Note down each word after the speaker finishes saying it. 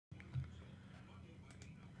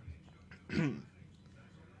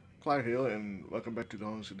Clyde Hill, and welcome back to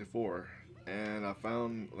Gone 64. And I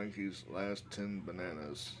found Linky's last 10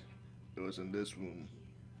 bananas. It was in this room.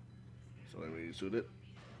 So let me shoot it.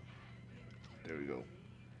 There we go.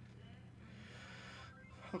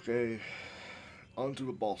 Okay, on to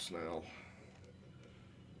the boss now.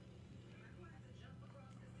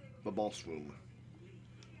 The boss room.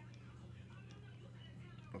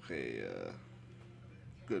 Okay,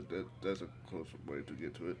 good. That's a close way to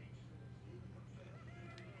get to it.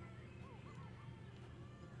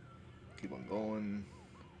 Keep on going.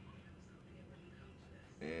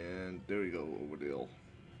 And there we go, over the hill.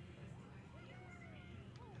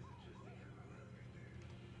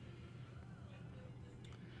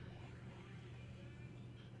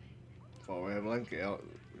 So I have Lanky out,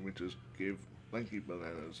 we just give Lanky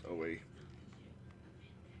bananas away.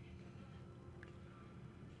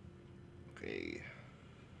 Okay.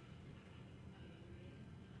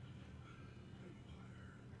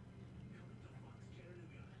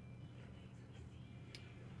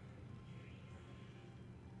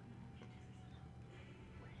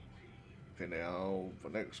 Okay, now the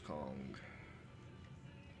next Kong.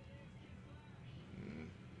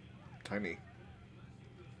 Tiny.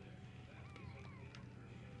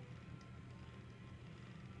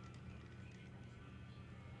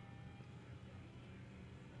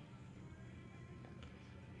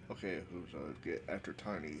 Okay, who's get after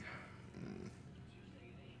Tiny?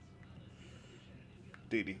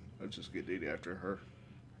 Dee Dee. Let's just get Dee Dee after her.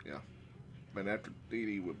 Yeah. And after Dee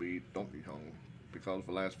Dee would be Donkey Kong. Because for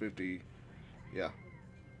the last 50, yeah.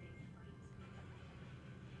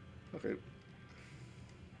 Okay.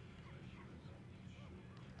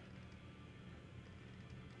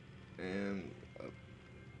 And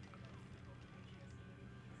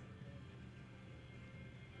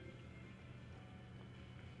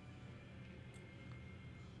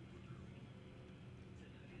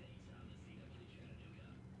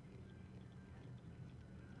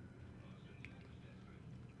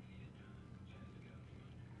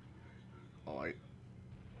alright.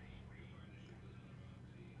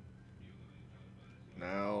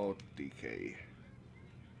 Now DK.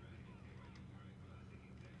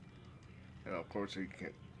 And of course he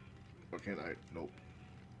can't. Or can I? Nope.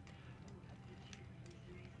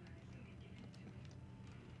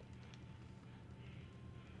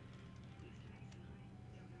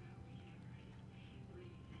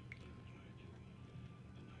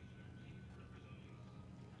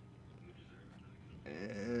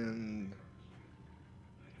 And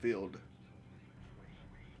field.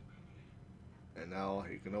 And now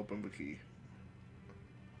he can open the key.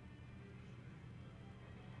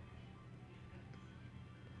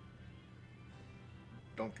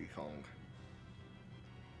 Donkey Kong.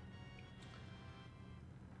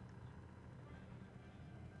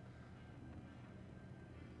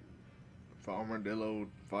 For Army Dillo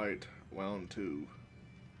fight round 2.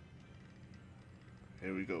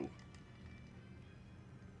 Here we go.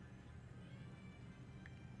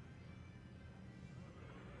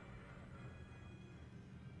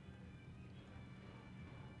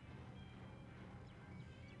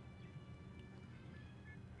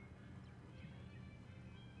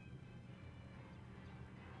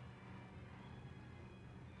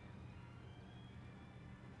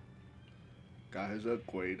 Got his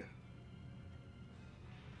upgrade.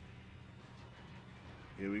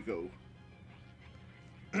 Here we go.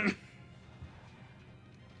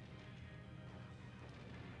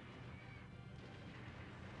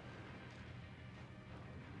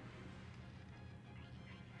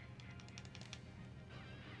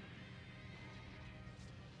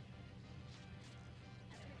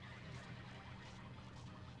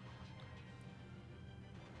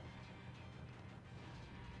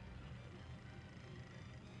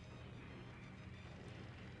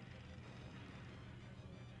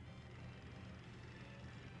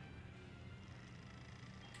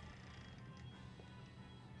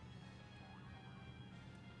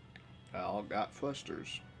 Al got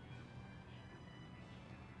thrusters.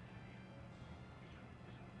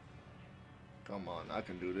 Come on, I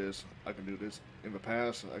can do this. I can do this in the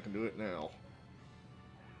past, I can do it now.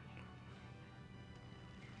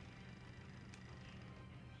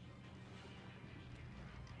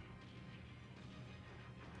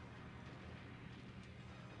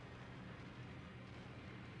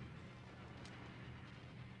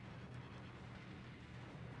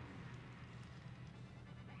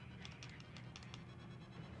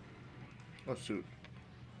 Let's suit.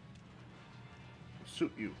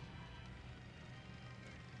 Suit you.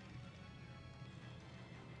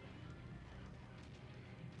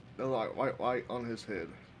 The white light on his head.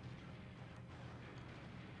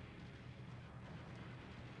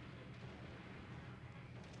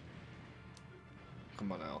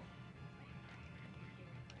 Come on now.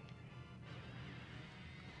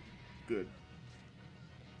 Good.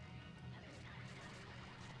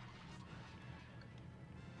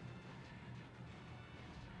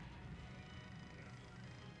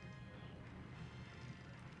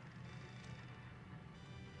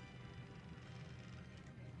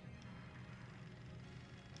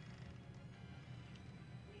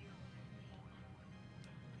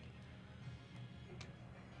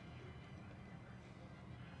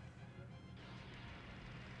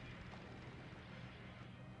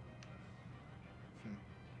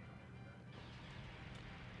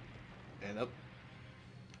 And up.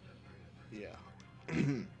 Yeah.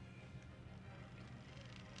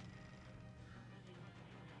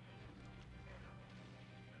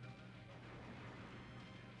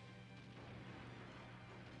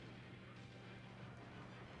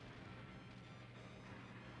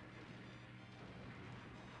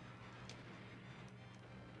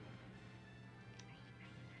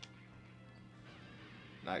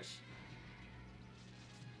 Nice.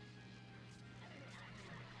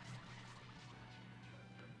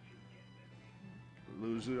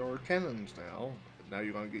 Lose your cannons now. Now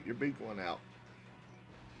you're gonna get your big one out.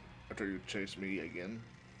 After you chase me again.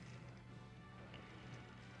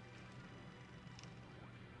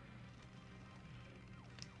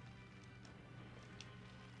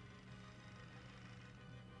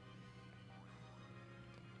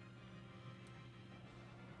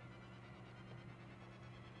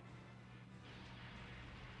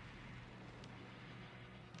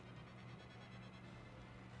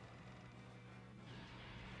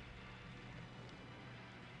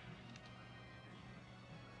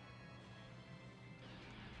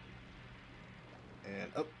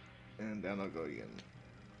 And up, and down I'll go again.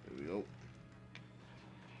 There we go.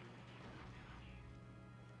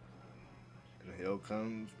 And here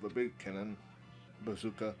comes the big cannon,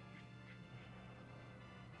 bazooka.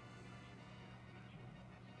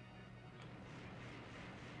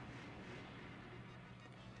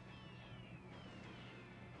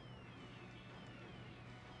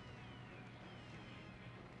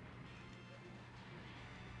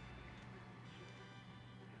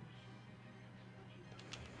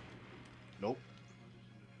 Nope.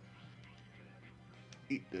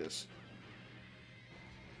 Eat this.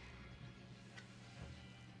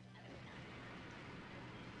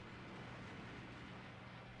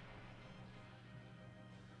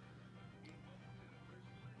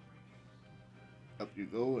 Up you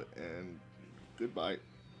go, and goodbye.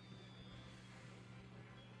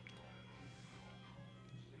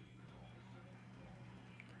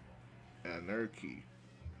 And their key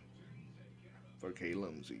for K.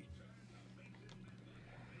 Lumsey.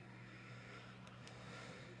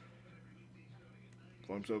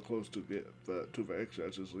 I'm so close to get to the exit, I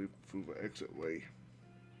just leave through the exit way.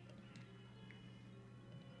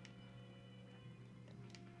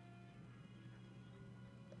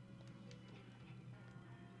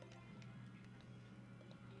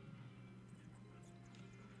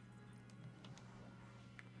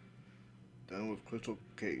 Done with Crystal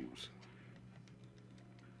Caves.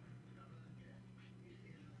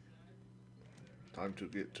 Time to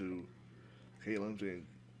get to K. Lumsey and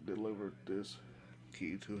deliver this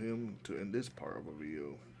key to him to end this part of the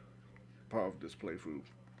video, part of this playthrough.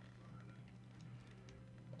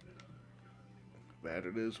 That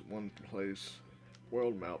it is one place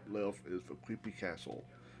world map left is the creepy castle,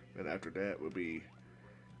 and after that would be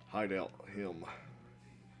hideout him.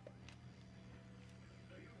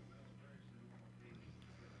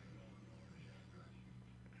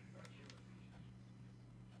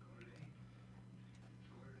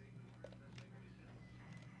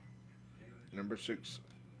 Number 6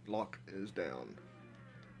 lock is down.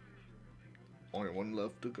 Only one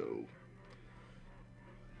left to go.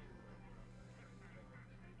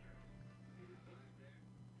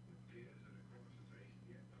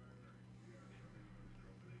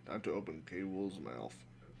 Time to open K. Wool's mouth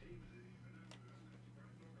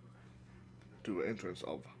to the entrance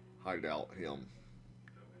of hideout him.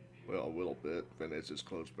 Well, a little bit, then it's just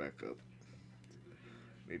closed back up.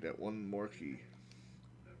 Need that one more key.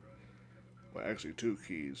 Well, actually 2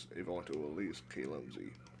 keys if I want to release K.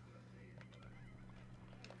 Lumsey.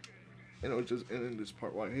 And it was just ending this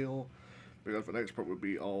part right here, because the next part would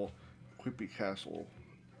be all creepy castle.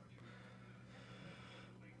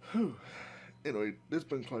 Whew. Anyway, this has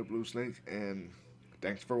been Clyde Blue Snake, and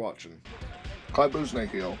thanks for watching. Clyde Blue Snake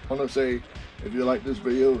here. I want to say, if you like this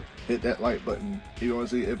video, hit that like button. If you want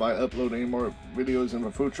to see if I upload any more videos in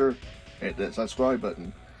the future, hit that subscribe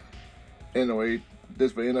button. Anyway,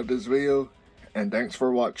 this is the end of this video, and thanks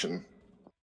for watching.